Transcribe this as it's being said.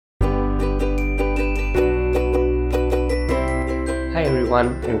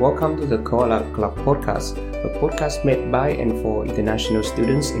everyone, and welcome to the Koala Club podcast, a podcast made by and for international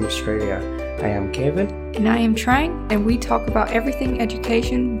students in Australia. I am Kevin. And I am Trang, and we talk about everything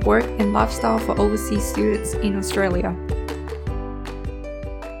education, work, and lifestyle for overseas students in Australia.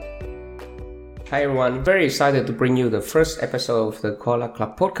 Hi everyone, very excited to bring you the first episode of the Koala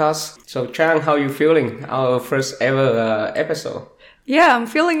Club podcast. So Trang, how are you feeling? Our first ever episode. Yeah, I'm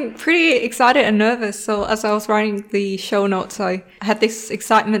feeling pretty excited and nervous. So as I was writing the show notes, I had this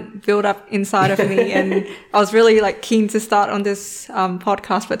excitement build up inside of me and I was really keen to start on this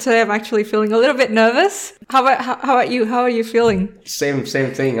podcast. But today I'm actually feeling a little bit nervous. How about you? How are you feeling? Same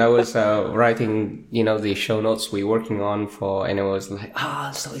thing. I was writing, the show notes we're working on for, and it was like,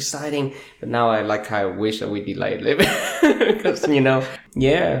 so exciting. But now I wish that we delayed a little bit because,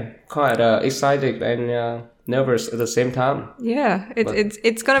 quite excited and nervous at the same time. Yeah,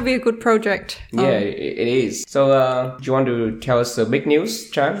 it's gonna be a good project. It is. So, do you want to tell us the big news,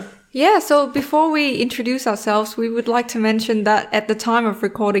 Trang? Yeah, so before we introduce ourselves, we would like to mention that at the time of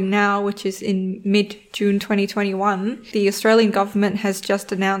recording now, which is in mid-June 2021, the Australian government has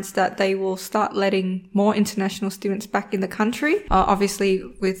just announced that they will start letting more international students back in the country. Obviously,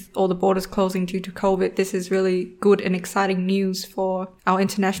 with all the borders closing due to COVID, this is really good and exciting news for our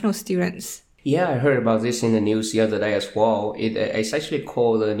international students. Yeah, I heard about this in the news the other day as well. It's actually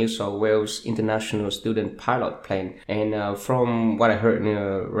called the New South Wales International Student Pilot Plan. And from what I heard in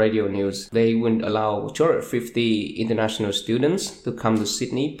the radio news, they would allow 250 international students to come to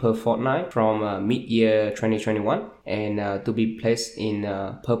Sydney per fortnight from mid-year 2021 and to be placed in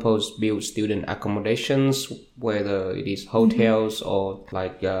purpose-built student accommodations, whether it is hotels or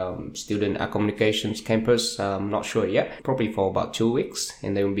student accommodations campus. I'm not sure yet. Probably for about 2 weeks,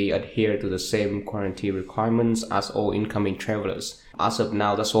 and they will be adhered to the same quarantine requirements as all incoming travelers. As of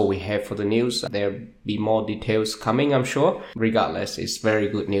now, that's all we have for the news. There'll be more details coming, I'm sure. Regardless, it's very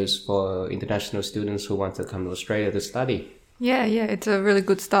good news for international students who want to come to Australia to study. Yeah, it's a really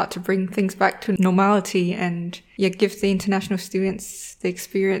good start to bring things back to normality and give the international students the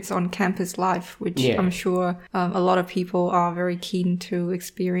experience on campus life, which I'm sure a lot of people are very keen to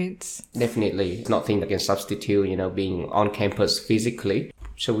experience. Definitely. It's nothing that can substitute, being on campus physically.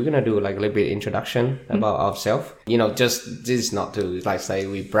 So we're going to do a little bit introduction about ourselves. This is not to say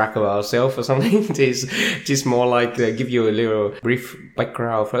we brag about ourselves or something. Just more give you a little brief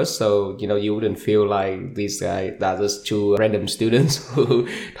background first. So, you wouldn't feel like these guys are just two random students who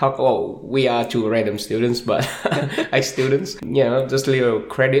talk, we are two random students, but students, just a little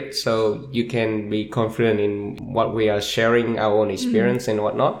credit so you can be confident in what we are sharing, our own experience and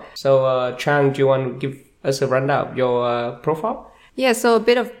whatnot. So, Trang, do you want to give us a rundown of your profile? Yeah, so a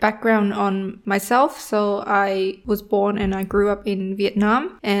bit of background on myself. So I was born and I grew up in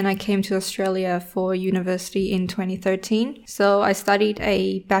Vietnam and I came to Australia for university in 2013. So I studied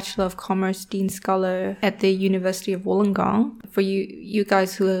a Bachelor of Commerce Dean Scholar at the University of Wollongong. For you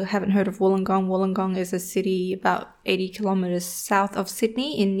guys who haven't heard of Wollongong, Wollongong is a city about 80 kilometers south of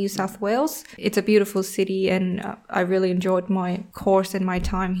Sydney in New South Wales. It's a beautiful city and I really enjoyed my course and my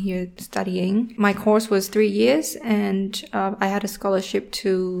time here studying. My course was 3 years and I had a scholarship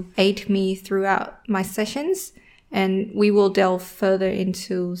to aid me throughout my sessions. And we will delve further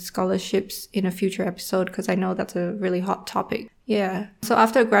into scholarships in a future episode because I know that's a really hot topic. Yeah. So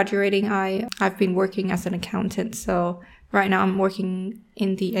after graduating, I've been working as an accountant. So right now I'm working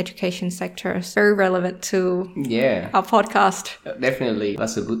in the education sector. It's very relevant to our podcast. Definitely.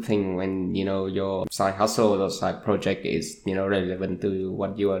 That's a good thing when, your side hustle or side project is, relevant to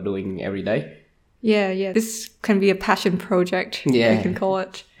what you are doing every day. Yeah. This can be a passion project. Yeah. You can call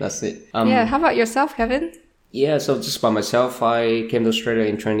it. That's it. How about yourself, Kevin? Yeah, so just by myself, I came to Australia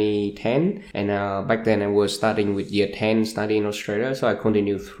in 2010 and back then I was starting with year 10 study in Australia, so I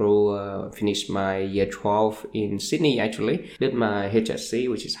continued through, finished my year 12 in Sydney actually, did my HSC,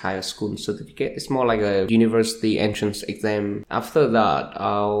 which is Higher School Certificate. It's more like a university entrance exam. After that,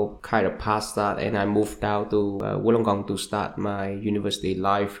 I'll kind of pass that and I moved out to Wollongong to start my university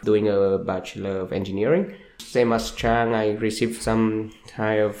life doing a Bachelor of Engineering. Same as Trang, I received some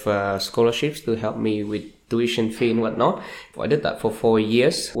kind of scholarships to help me with tuition fee and whatnot. I did that for 4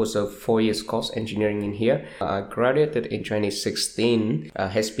 years. It was a 4 years course engineering in here. I graduated in 2016.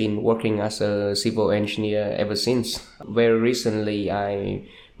 Has been working as a civil engineer ever since. Very recently, I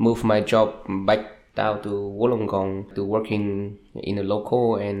moved my job back down to Wollongong to working in a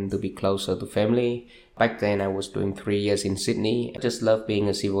local and to be closer to family. Back then, I was doing 3 years in Sydney. I just love being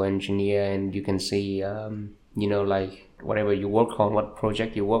a civil engineer, and you can see, whatever you work on, what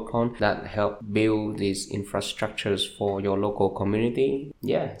project you work on, that help build these infrastructures for your local community.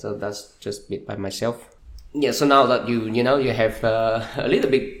 Yeah, so that's just bit by myself. Yeah, so now that you have a little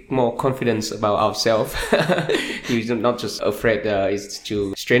bit more confidence about ourselves, you're not just afraid it's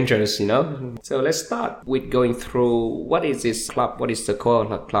to strangers, So let's start with going through what is this club, what is the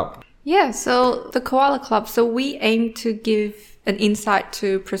Koala Club? Yeah, so the Koala Club, so we aim to give an insight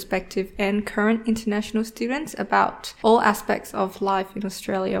to prospective and current international students about all aspects of life in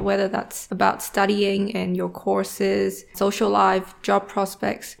Australia, whether that's about studying and your courses, social life, job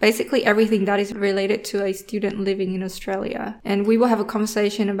prospects, basically everything that is related to a student living in Australia. And we will have a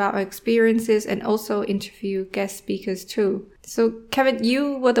conversation about our experiences and also interview guest speakers too. So Kevin,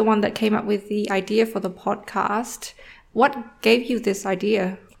 you were the one that came up with the idea for the podcast. What gave you this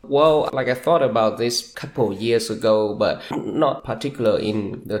idea? Well, I thought about this a couple of years ago, but not particular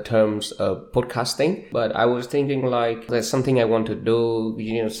in the terms of podcasting. But I was thinking there's something I want to do.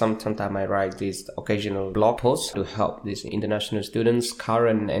 Sometimes I write these occasional blog posts to help these international students,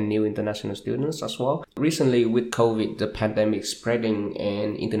 current and new international students as well. Recently with COVID, the pandemic spreading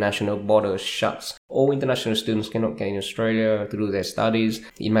and international borders shut, all international students cannot get in Australia to do their studies.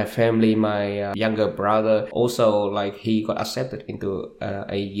 In my family, my younger brother also he got accepted into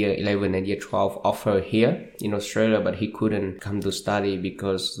a year 11 and year 12 offer here in Australia, but he couldn't come to study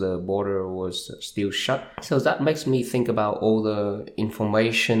because the border was still shut. So that makes me think about all the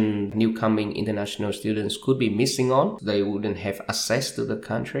information new coming international students could be missing on. They wouldn't have access to the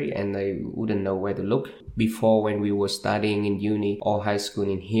country and they wouldn't know where to look. Before, when we were studying in uni or high school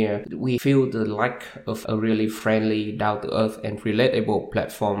in here, we feel the lack of a really friendly, down-to-earth and relatable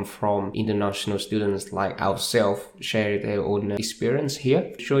platform from international students like ourselves share their own experience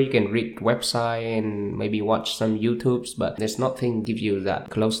here. Sure, you can read website and maybe watch some YouTubes, but there's nothing give you that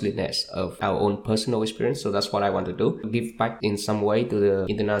closeness of our own personal experience. So that's what I want to do. Give back in some way to the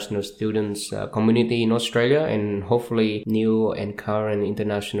international students community in Australia, and hopefully new and current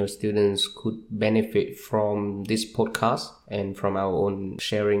international students could benefit from this podcast and from our own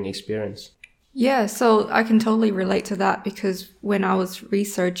sharing experience. Yeah, so I can totally relate to that because when I was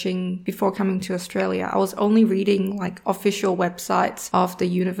researching before coming to Australia, I was only reading official websites of the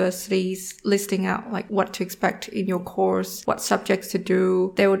universities listing out what to expect in your course, what subjects to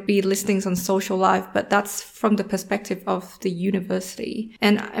do. There would be listings on social life, but that's from the perspective of the university.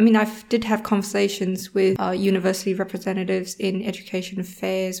 And I mean, I did have conversations with university representatives in education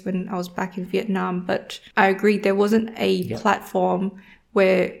affairs when I was back in Vietnam, but I agree there wasn't a platform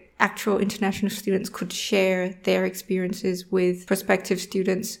where actual international students could share their experiences with prospective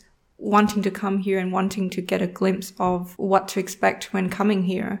students wanting to come here and wanting to get a glimpse of what to expect when coming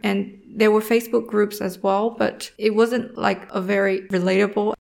here. And there were Facebook groups as well, but it wasn't a very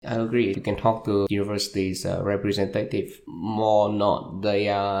relatable. I agree. You can talk to universities' representative more not. They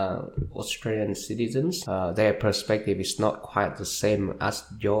are Australian citizens. Their perspective is not quite the same as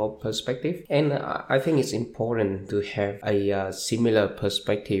your perspective. And I think it's important to have a similar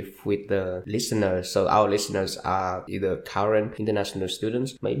perspective with the listeners. So our listeners are either current international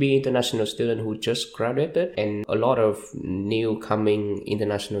students, maybe international students who just graduated, and a lot of new coming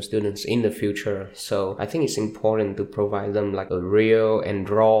international students in the future. So I think it's important to provide them a real and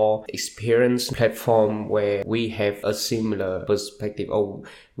raw experience platform where we have a similar perspective, or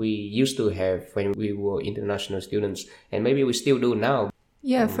we used to have when we were international students, and maybe we still do now.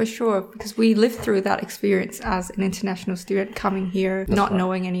 Yeah, for sure, because we lived through that experience as an international student coming here, not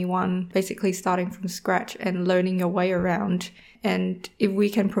knowing anyone, basically starting from scratch and learning your way around. And if we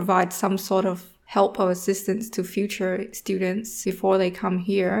can provide some sort of help or assistance to future students before they come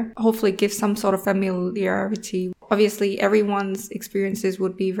here, hopefully give some sort of familiarity. Obviously, everyone's experiences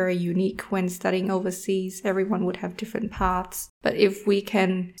would be very unique when studying overseas. Everyone would have different paths. But if we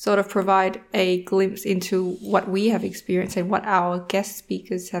can sort of provide a glimpse into what we have experienced and what our guest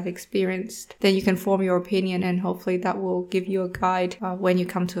speakers have experienced, then you can form your opinion, and hopefully that will give you a guide when you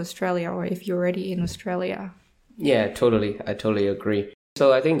come to Australia or if you're already in Australia. Yeah, totally. I totally agree.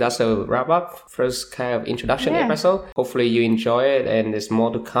 So I think that's a wrap up. First kind of introduction episode. Hopefully you enjoy it and there's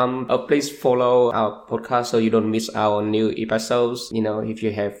more to come. Please follow our podcast so you don't miss our new episodes. If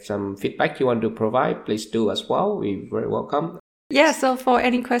you have some feedback you want to provide, please do as well. We're very welcome. Yeah, so for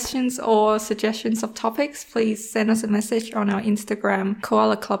any questions or suggestions of topics, please send us a message on our Instagram,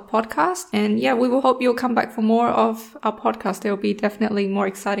 Koala Club Podcast. And yeah, we will hope you'll come back for more of our podcast. There will be definitely more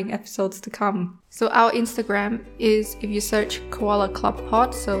exciting episodes to come. So our Instagram is, if you search Koala Club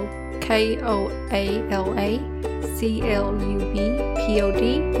Pod, so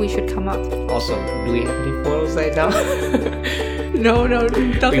KOALACLUBPOD, we should come up. Awesome. Do we have any photos right now? No,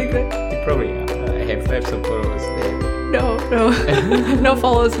 nothing. We probably have some photos there. No, no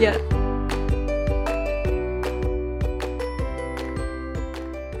follows yet.